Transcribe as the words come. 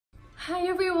Hi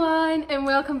everyone and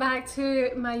welcome back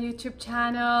to my YouTube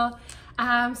channel.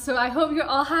 So I hope you're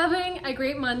all having a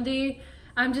great Monday.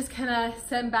 I'm just kind of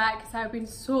sitting back because I've been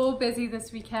so busy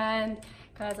this weekend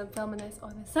because I'm filming this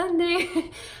on a Sunday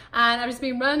and I've just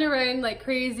been running around like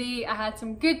crazy. I had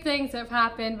some good things that have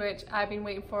happened which I've been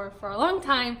waiting for a long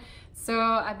time. So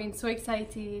I've been so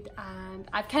excited and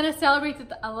I've kind of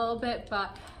celebrated a little bit,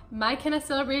 but my kind of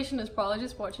celebration is probably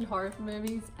just watching horror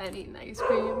movies and eating ice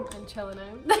cream and chilling out.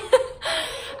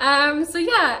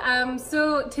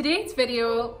 So today's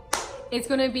video is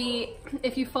going to be,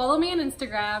 if you follow me on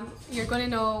Instagram, you're going to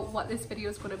know what this video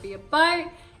is going to be about.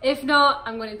 If not,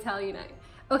 I'm going to tell you now.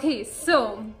 Okay,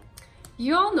 so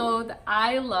you all know that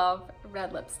I love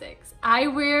red lipsticks. I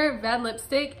wear red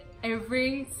lipstick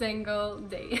every single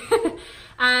day.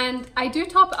 And I do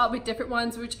top it up with different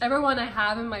ones, whichever one I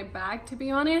have in my bag, to be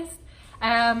honest.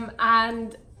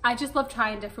 And I just love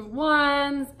trying different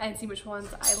ones and see which ones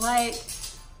I like.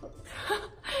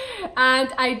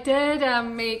 And I did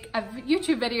make a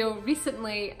YouTube video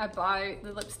recently about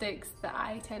the lipsticks that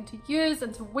I tend to use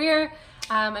and to wear.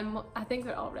 And I think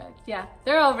they're all red. Yeah,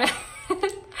 they're all red.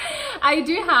 I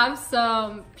do have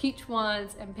some peach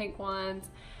ones and pink ones.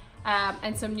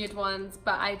 And some nude ones,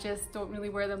 but I just don't really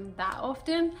wear them that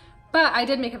often. But I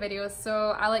did make a video,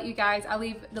 so I'll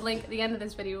leave the link at the end of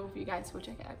this video for you guys to go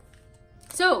check it out.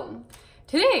 So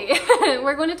today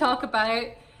we're going to talk about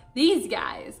these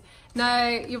guys. Now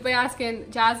you'll be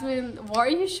asking, Jasmine, what are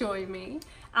you showing me?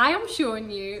 I am showing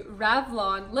you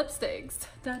Revlon lipsticks.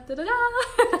 Da, da, da,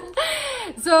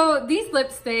 da. So these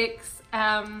lipsticks,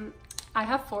 I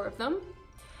have 4 of them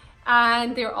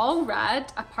and they're all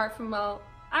red apart from, well,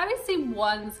 I would say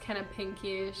one's kind of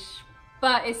pinkish,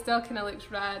 but it still kind of looks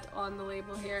red on the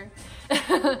label here.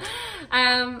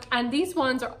 And these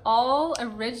ones are all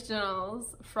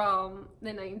originals from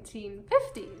the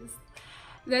 1950s.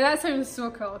 Now that sounds so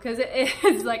cool because it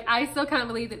is like, I still can't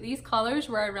believe that these colors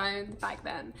were around back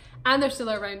then and they're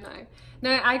still around now.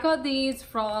 Now I got these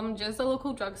from just a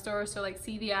local drugstore, so like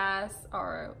CVS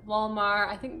or Walmart.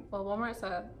 I think, well, Walmart's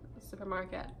a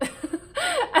supermarket.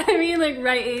 I mean like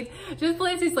Rite Aid, just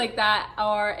places like that,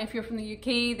 or if you're from the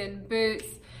UK then Boots,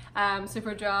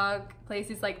 Superdrug,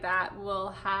 places like that will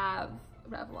have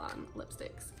Revlon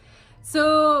lipsticks.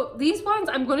 So these ones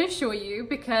I'm going to show you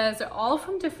because they're all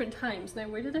from different times. Now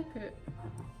where did I put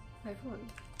my phone?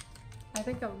 I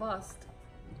think I've lost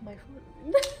my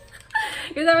phone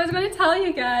because I was going to tell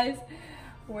you guys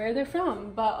where they're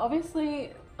from, but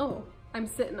obviously, oh, I'm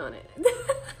sitting on it.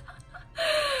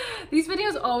 These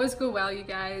videos always go well, you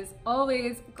guys.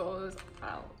 Always goes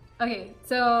well. Okay,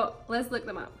 so let's look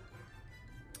them up.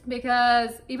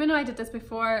 Because even though I did this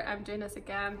before, I'm doing this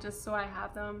again just so I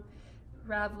have them.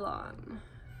 Revlon.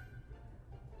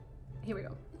 Here we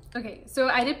go. Okay, so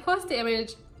I did post the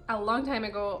image a long time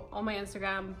ago on my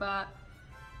Instagram, but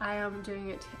I am doing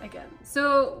it again.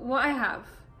 So what I have,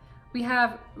 we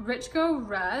have Rich Girl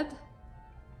Red.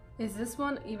 Is this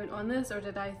one even on this, or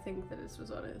did I think that this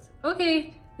was on it?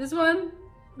 Okay, this one,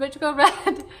 Rich Girl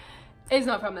Red, is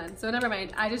not from then, so never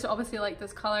mind. I just obviously like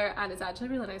this color and it's actually a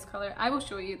really nice color. I will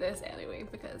show you this anyway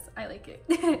because I like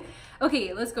it.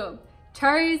 Okay, let's go.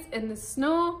 Cherries in the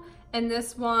Snow, and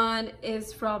this one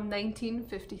is from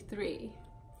 1953.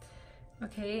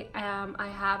 Okay, I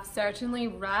have Certainly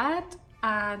Red,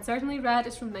 and Certainly Red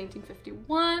is from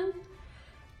 1951.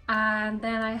 And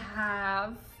then I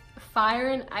have Fire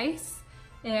and Ice,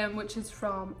 which is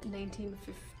from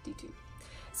 1952.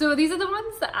 So these are the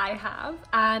ones that I have,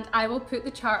 and I will put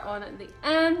the chart on at the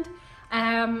end.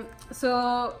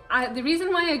 The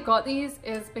reason why I got these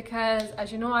is because,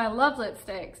 as you know, I love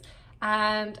lipsticks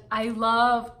and I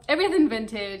love everything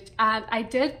vintage, and I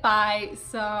did buy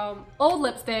some old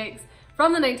lipsticks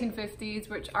from the 1950s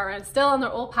which are still on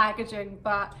their old packaging,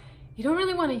 but you don't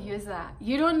really want to use that.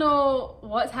 You don't know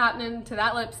what's happening to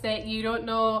that lipstick. You don't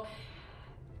know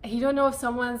if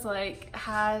someone's like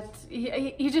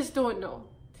you just don't know.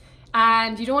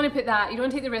 And you don't want to put that, you don't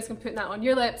want to take the risk of putting that on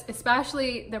your lips,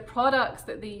 especially the products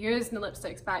that they used in the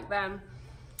lipsticks back then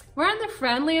weren't the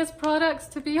friendliest products,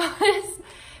 to be honest.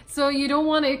 So you don't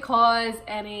want to cause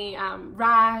any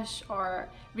rash or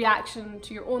reaction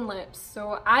to your own lips.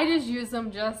 So I just use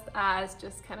them just as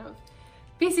kind of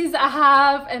pieces that I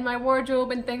have in my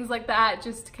wardrobe and things like that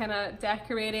just to kind of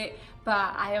decorate it,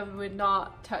 but I would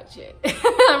not touch it.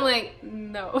 I'm like,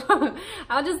 no.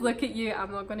 I'll just look at you,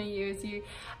 I'm not going to use you.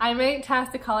 I might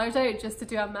test the colors out just to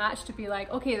do a match to be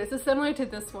like, okay, this is similar to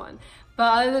this one, but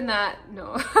other than that,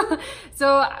 no.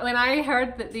 So when I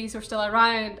heard that these were still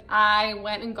around, I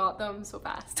went and got them so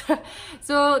fast.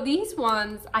 So these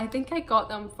ones, I think I got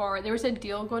them for, there was a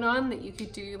deal going on that you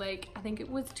could do, like, I think it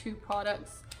was 2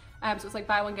 products. So it's like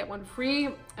buy one get one free,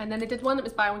 and then they did one that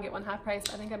was buy one get one half price.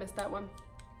 I think I missed that one,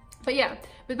 but yeah,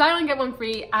 but buy one get one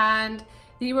free, and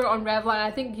they were on Revlon. I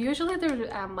think usually they're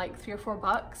like $3 or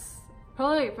 $4,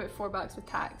 probably about $4 with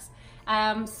tax.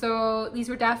 So these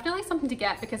were definitely something to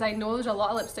get because I know there's a lot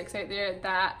of lipsticks out there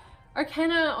that are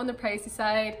kind of on the pricey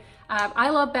side. I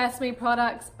love Best Made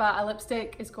products, but a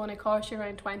lipstick is going to cost you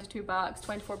around $22,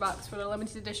 $24 for the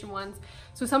limited edition ones.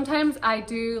 So sometimes I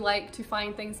do like to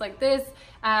find things like this.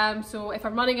 So if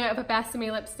I'm running out of a Best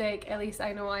Made lipstick, at least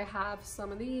I know I have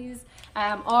some of these.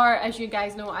 Or as you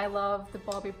guys know, I love the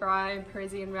Bobbi Brown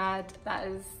Parisian Red. That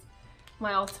is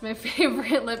my ultimate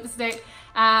favorite lipstick.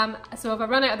 So if I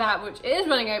run out of that, which is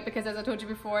running out because as I told you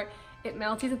before, it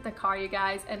melted in the car, you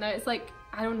guys, and now it's like,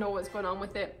 I don't know what's going on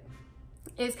with it.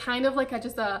 It's kind of like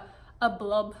just a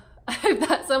blub, if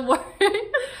that's a word,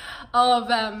 of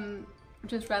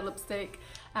just red lipstick.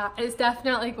 It's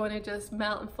definitely going to just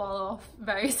melt and fall off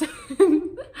very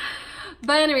soon.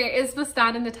 But anyway, it's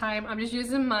withstanding the time. I'm just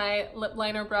using my lip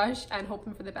liner brush and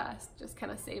hoping for the best, just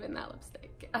kind of saving that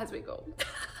lipstick as we go.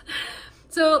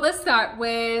 So let's start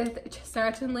with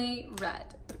Certainly Red.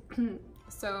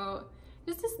 So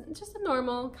just a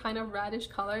normal kind of reddish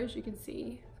color, as you can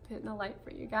see. Put it in the light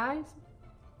for you guys,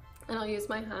 and I'll use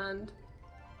my hand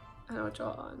and I'll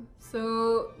draw it on.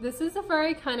 So this is a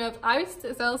very kind of, I would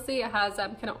still say it has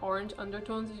kind of orange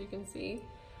undertones, as you can see,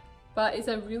 but it's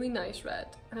a really nice red,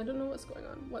 and I don't know what's going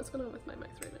on with my mouth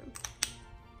right now,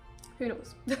 who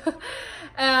knows.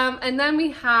 And then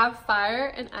we have Fire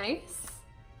and Ice.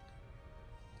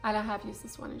 And I have used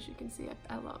this one, as you can see,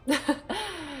 a lot.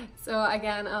 So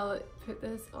again, I'll put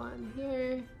this on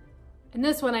here. And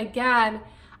this one, again,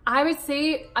 I would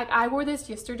say, like, I wore this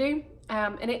yesterday,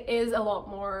 and it is a lot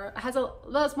more, it has a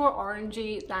lot more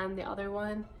orangey than the other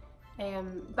one.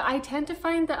 But I tend to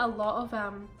find that a lot of,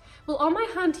 well, on my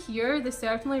hand here, the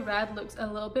Certainly Red looks a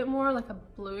little bit more like a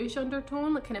bluish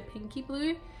undertone, like kind of pinky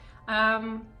blue.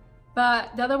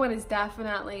 But the other one is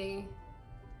definitely,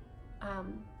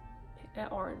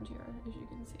 oranger, as you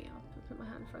can see. I'll put my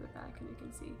hand further back and you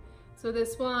can see. So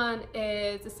this one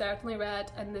is the Certainly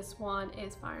Red, and this one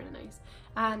is Fire and Ice.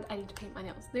 And I need to paint my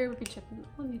nails. There would be chipping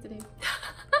on me today.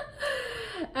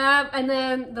 And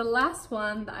then the last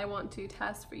one that I want to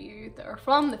test for you that are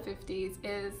from the 50s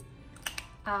is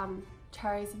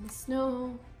Cherries in the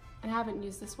Snow. And I haven't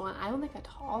used this one, I don't think at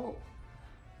all.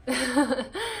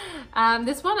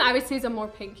 This one I would say is a more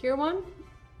pinkier one.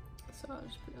 So I'll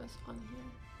just put this on here.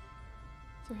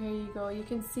 So here you go, you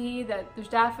can see that there's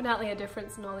definitely a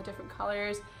difference in all the different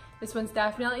colors. This one's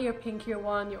definitely your pinkier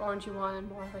one, your orangey one, and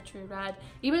more of a true red.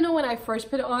 Even though when I first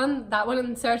put it on, that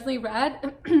one Certainly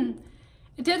Red,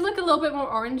 it did look a little bit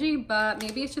more orangey, but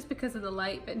maybe it's just because of the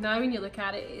light. But now when you look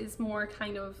at it, it is more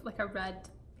kind of like a red,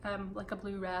 like a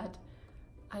blue red,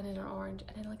 and then an orange,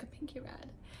 and then like a pinky red.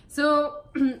 So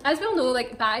as we all know,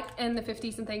 like back in the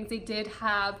 50s and things, they did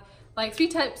have like 3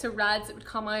 types of reds that would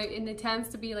come out, and it tends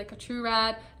to be like a true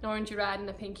red, an orangey red, and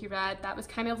a pinky red. That was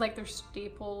kind of like their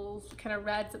staples kind of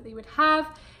reds that they would have.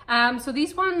 So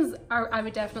these ones are, I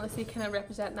would definitely say, kind of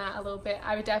represent that a little bit.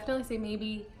 I would definitely say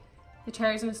maybe the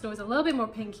Cherries in the Snow is a little bit more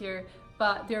pinkier,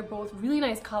 but they're both really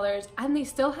nice colors, and they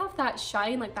still have that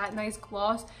shine, like that nice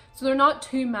gloss. So they're not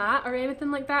too matte or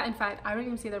anything like that. In fact, I don't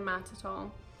even say they're matte at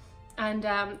all. And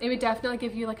it would definitely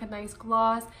give you like a nice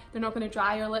gloss. They're not going to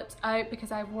dry your lips out,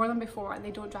 because I've worn them before and they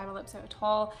don't dry my lips out at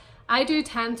all. I do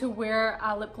tend to wear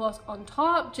a lip gloss on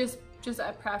top, just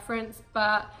a preference,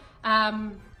 but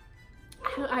I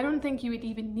don't think you would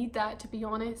even need that, to be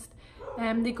honest.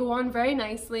 They go on very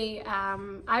nicely.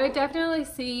 I would definitely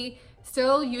say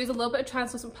still use a little bit of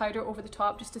translucent powder over the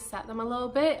top just to set them a little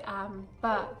bit,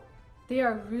 but they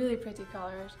are really pretty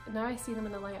colors. Now I see them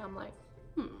in the light, I'm like,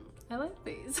 I like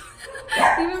these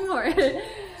even more.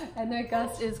 And now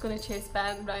Gus is going to chase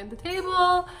Ben around the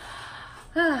table.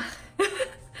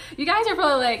 You guys are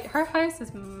probably like, her house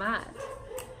is mad.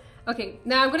 Okay,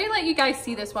 now I'm going to let you guys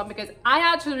see this one, because I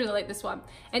actually really like this one.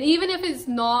 And even if it's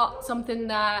not something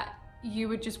that you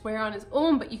would just wear on its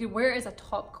own, but you could wear it as a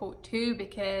top coat too,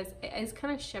 because it is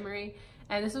kind of shimmery.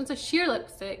 And this one's a sheer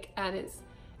lipstick, and it's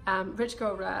Rich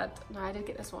Girl Red. Now I did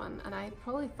get this one and I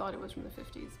probably thought it was from the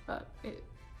 50s, but it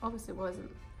obviously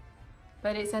wasn't.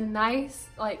 But it's a nice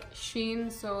like sheen,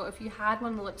 so if you had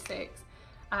one of the lipsticks,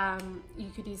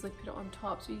 you could easily put it on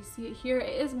top. So you see it here,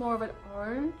 it is more of an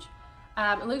orange.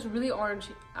 It looks really orange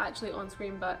actually on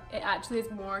screen, but it actually is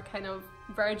more kind of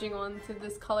verging on to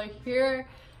this color here,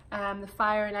 the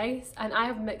Fire and Ice, and I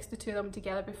have mixed the two of them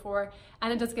together before,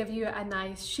 and it does give you a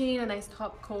nice sheen, a nice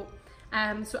top coat.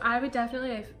 So I would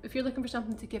definitely, if you're looking for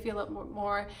something to give you a little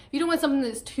more, if you don't want something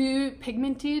that's too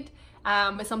pigmented,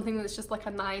 but something that's just like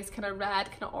a nice kind of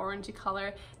red, kind of orangey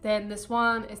color, then this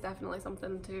one is definitely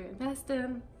something to invest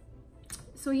in.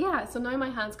 So yeah, so now my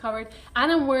hand's covered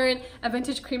and I'm wearing a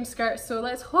vintage cream skirt, so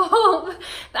let's hope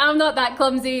that I'm not that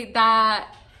clumsy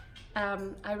that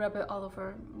I rub it all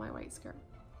over my white skirt.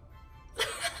 I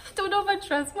don't know if I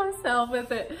trust myself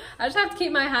with it. I just have to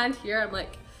keep my hand here. I'm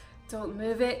like, don't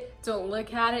move it, don't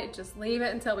look at it, just leave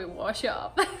it until we wash it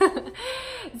up.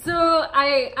 So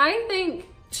I think,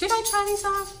 should I try these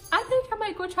on? I think I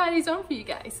might go try these on for you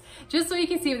guys, just so you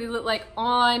can see what they look like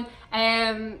on,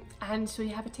 and so you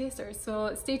have a taster.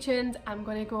 So stay tuned, I'm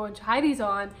gonna go and try these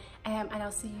on, and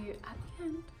I'll see you at the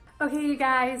end. Okay you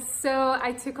guys, so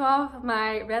I took off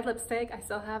my red lipstick. I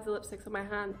still have the lipsticks on my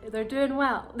hand. They're doing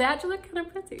well. They actually look kind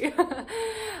of pretty.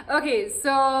 Okay,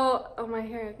 so, oh my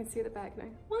hair, I can see the back now.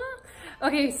 What?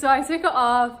 Okay, so I took it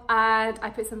off and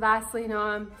I put some Vaseline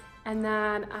on, and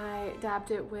then I dabbed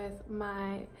it with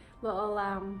my little,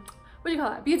 what do you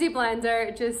call it? Beauty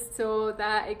blender, just so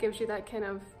that it gives you that kind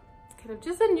of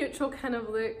just a neutral kind of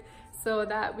look, so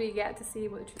that we get to see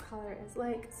what the true color is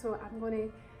like. So I'm gonna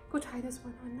go try this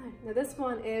one on now. Now this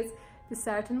one is the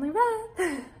Certainly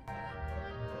Red.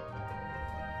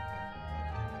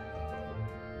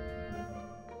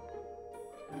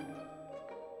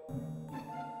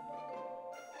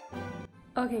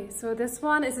 Okay, so this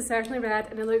one is a Certainly Red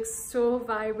and it looks so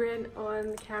vibrant on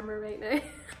the camera right now.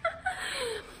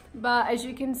 But as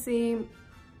you can see,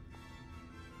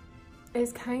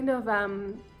 it's kind of,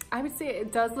 I would say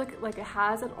it does look like it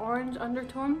has an orange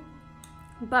undertone,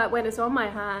 but when it's on my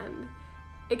hand,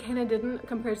 it kind of didn't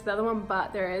compared to the other one,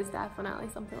 but there is definitely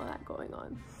something like that going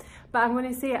on. But I'm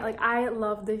going to say it, like, I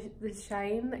love the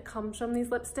shine that comes from these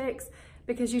lipsticks,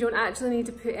 because you don't actually need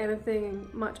to put anything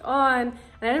much on, and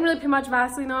I didn't really put much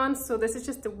Vaseline on, so this is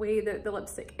just the way that the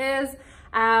lipstick is,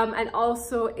 and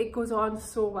also it goes on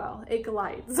so well, it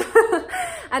glides.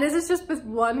 And this is just with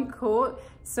one coat,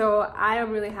 so I am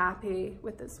really happy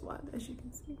with this one, as you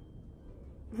can see.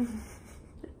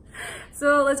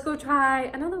 So let's go try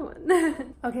another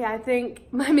one. Okay, I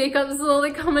think my makeup's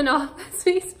slowly coming off as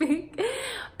we speak,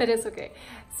 but it's okay.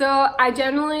 So I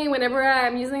generally, whenever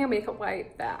I'm using a makeup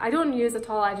wipe that I don't use at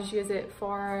all, I just use it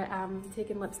for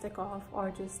taking lipstick off or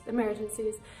just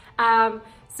emergencies.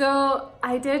 So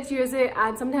I did use it,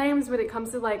 and sometimes when it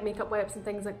comes to like makeup wipes and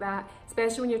things like that,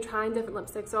 especially when you're trying different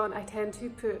lipsticks on, I tend to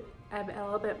put a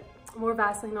little bit more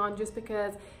Vaseline on, just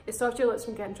because it stops your lips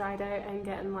from getting dried out and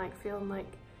getting like, feeling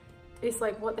like it's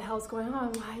like, what the hell's going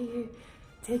on? Why are you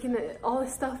taking all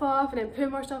this stuff off and then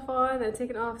putting more stuff on and then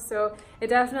taking it off? So it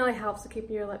definitely helps with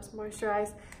keeping your lips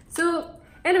moisturized. So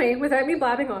anyway, without me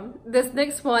blabbing on, this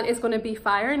next one is going to be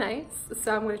Fire and Ice.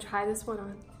 So I'm going to try this one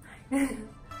on.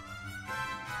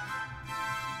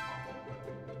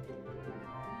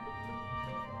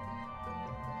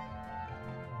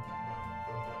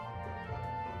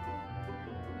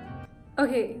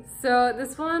 Okay, so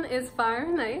this one is Fire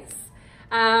and Ice.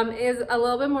 Is a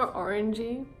little bit more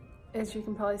orangey, as you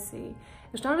can probably see.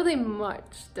 There's not really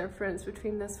much difference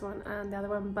between this one and the other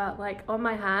one, but like on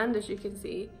my hand, as you can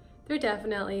see, there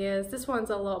definitely is. This one's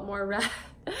a lot more red.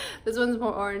 This one's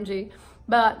more orangey,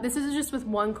 but this is just with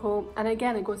one coat, and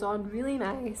again, it goes on really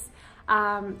nice,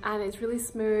 and it's really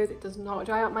smooth. It does not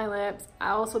dry out my lips.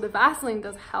 Also, the Vaseline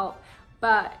does help,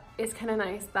 but it's kind of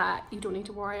nice that you don't need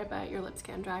to worry about your lips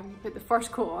getting dry when you put the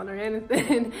first coat on or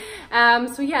anything.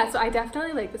 So yeah, so I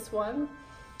definitely like this one.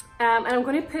 And I'm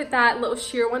going to put that little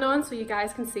sheer one on so you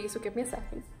guys can see, so give me a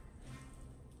second.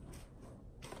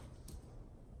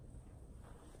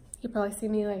 You can probably see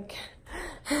me like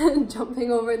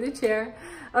jumping over the chair.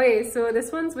 Okay, so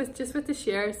this one's just with the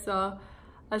sheer, so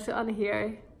I'll put it on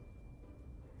here.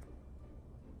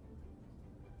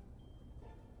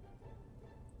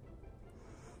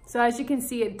 So as you can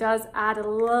see, it does add a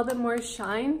little bit more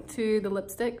shine to the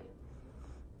lipstick,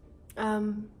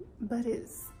 but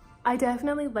I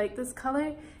definitely like this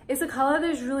color. It's a color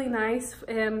that's really nice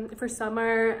for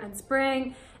summer and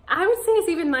spring. I would say it's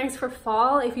even nice for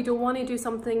fall if you don't want to do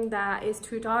something that is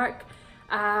too dark,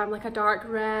 like a dark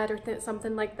red or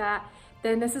something like that.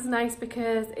 then this is nice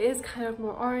because it is kind of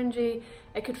more orangey.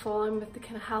 It could fall in with the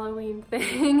kind of Halloween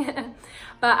thing.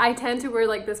 But I tend to wear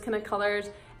like this kind of colors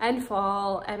in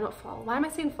fall, and not fall, why am I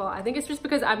saying fall? I think it's just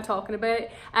because I'm talking about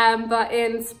it. But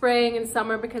in spring and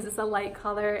summer, because it's a light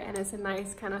color and it's a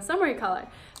nice kind of summery color.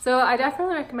 So I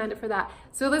definitely recommend it for that.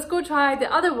 So let's go try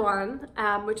the other one,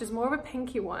 which is more of a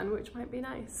pinky one, which might be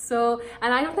nice. So,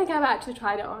 and I don't think I've actually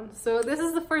tried it on. So this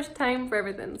is the first time for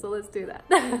everything, so let's do that.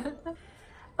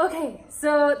 Okay,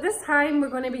 so this time we're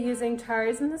going to be using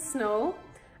Cherries in the Snow.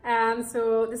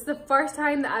 So this is the first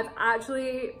time that I've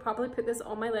actually properly put this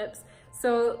on my lips.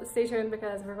 So stay tuned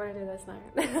because we're going to do this now.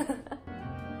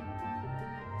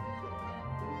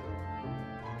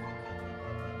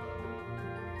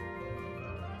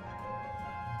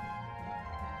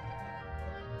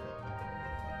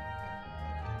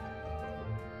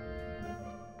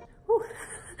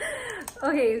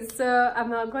 Okay, so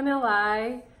I'm not gonna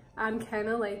lie, I'm kind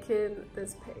of liking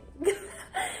this pink.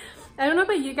 I don't know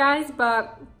about you guys,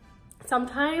 but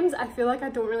sometimes I feel like I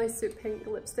don't really suit pink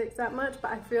lipsticks that much,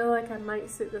 but I feel like I might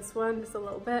suit this one just a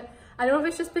little bit. I don't know if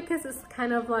it's just because it's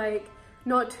kind of like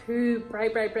not too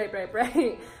bright.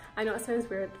 I know it sounds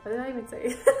weird, what did I even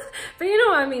say? But you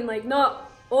know what I mean, like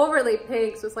not overly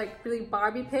pink, so it's like really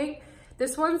Barbie pink.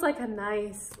 This one's like a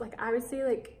nice, like I would say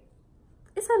like,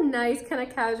 it's a nice kind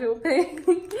of casual pink.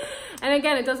 And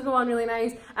again, it does go on really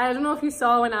nice. I don't know if you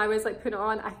saw when I was like putting it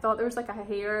on, I thought there was like a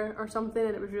hair or something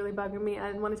and it was really bugging me. I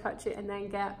didn't want to touch it and then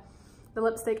get the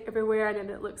lipstick everywhere, and then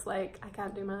it looks like I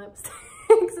can't do my lipstick.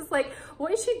 It's like,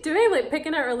 what is she doing? Like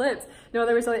picking at her lips. No,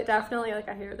 there was like definitely like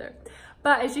a hair there.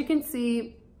 But as you can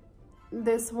see,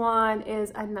 this one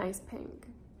is a nice pink.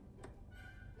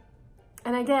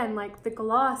 And again, like the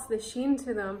gloss, the sheen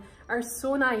to them are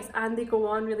so nice, and they go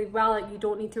on really well. Like you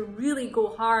don't need to really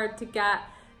go hard to get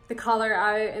the color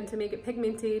out and to make it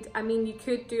pigmented. I mean, you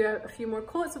could do a few more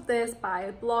coats of this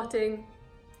by blotting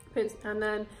and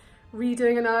then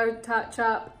redoing another touch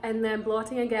up and then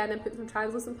blotting again and put some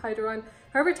translucent powder on.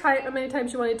 However many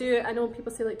times you want to do it. I know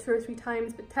people say like 2 or 3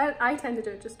 times, but I tend to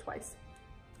do it just twice.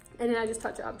 And then I just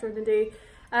touch it up during the day.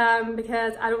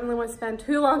 Because I don't really want to spend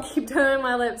too long keep doing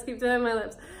my lips.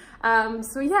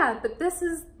 So yeah, but this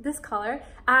is this color,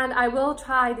 and I will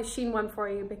try the sheen one for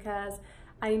you because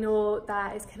I know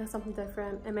that is kind of something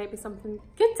different. It might be something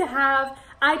good to have.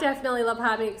 I definitely love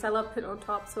having it because I love putting it on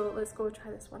top, so let's go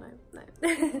try this one out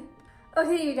now.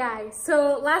 Okay you guys,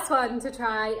 so last one to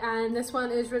try, and this one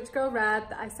is Rich Girl Red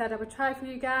that I said I would try for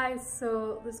you guys,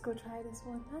 so let's go try this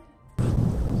one now.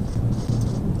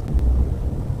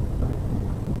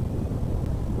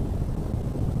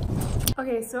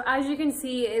 Okay, so as you can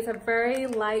see, it's a very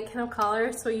light kind of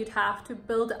color, so you'd have to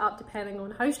build it up depending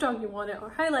on how strong you want it or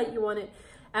how light you want it.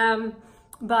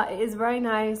 But it is very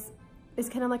nice. It's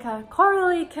kind of like a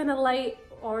corally kind of light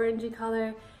orangey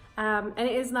color, and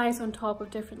it is nice on top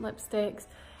of different lipsticks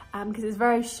because it's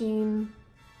very sheen.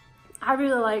 I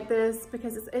really like this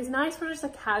because it's nice for just a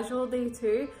casual day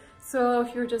too. So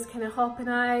if you're just kind of hopping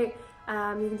out,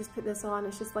 you can just put this on.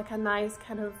 It's just like a nice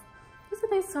kind of, just a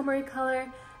nice summery color.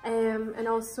 And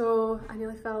also, I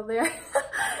nearly fell there.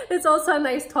 It's also a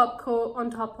nice top coat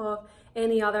on top of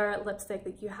any other lipstick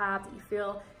that you have that you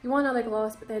feel you want another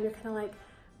gloss, but then you're kind of like,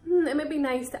 it might be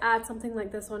nice to add something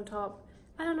like this on top.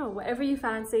 I don't know, whatever you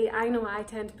fancy. I know I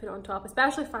tend to put it on top,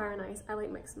 especially Fire and Ice. I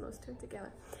like mixing those two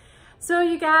together. So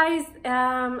you guys,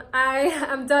 I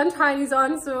am done trying these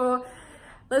on, so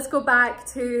let's go back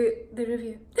to the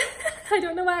review. I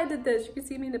don't know why I did this. You can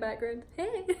see me in the background.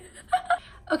 Hey.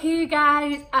 Okay you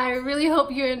guys, I really hope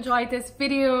you enjoyed this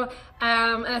video,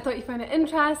 and I thought you found it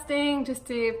interesting just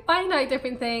to find out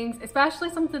different things,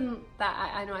 especially something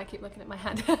that I know I keep looking at my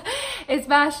hand,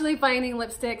 especially finding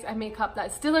lipsticks and makeup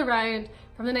that's still around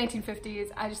from the 1950s.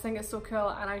 I just think it's so cool,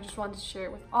 and I just wanted to share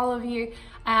it with all of you.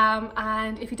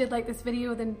 And if you did like this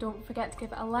video, then don't forget to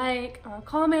give it a like or a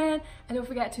comment, and don't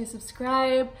forget to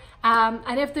subscribe.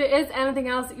 And if there is anything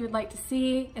else that you would like to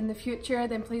see in the future,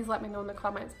 then please let me know in the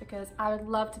comments, because I would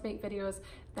love to make videos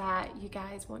that you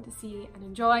guys want to see and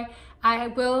enjoy. I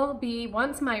will be,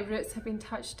 once my roots have been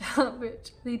touched up, which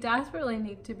they desperately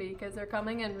need to be because they're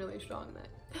coming in really strong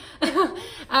now.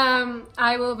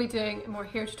 I will be doing more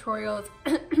hair tutorials.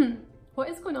 What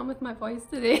is going on with my voice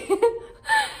today?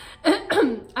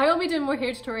 I will be doing more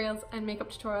hair tutorials and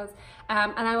makeup tutorials,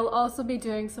 and I will also be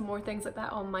doing some more things like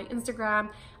that on my Instagram,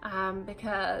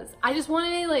 because I just want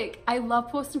to, like, I love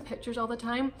posting pictures all the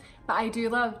time, but I do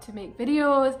love to make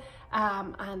videos,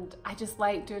 and I just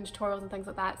like doing tutorials and things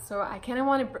like that. So I kind of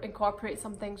want to incorporate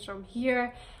some things from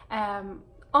here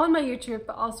on my YouTube,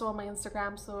 but also on my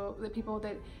Instagram, so the people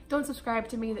that don't subscribe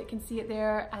to me that can see it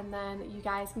there, and then you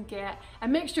guys can get a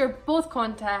mixture of both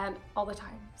content all the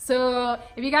time. So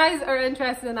if you guys are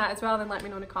interested in that as well, then let me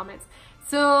know in the comments.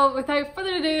 So without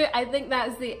further ado, I think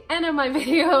that's the end of my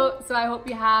video. So I hope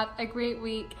you have a great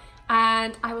week,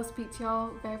 and I will speak to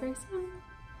y'all very, very soon.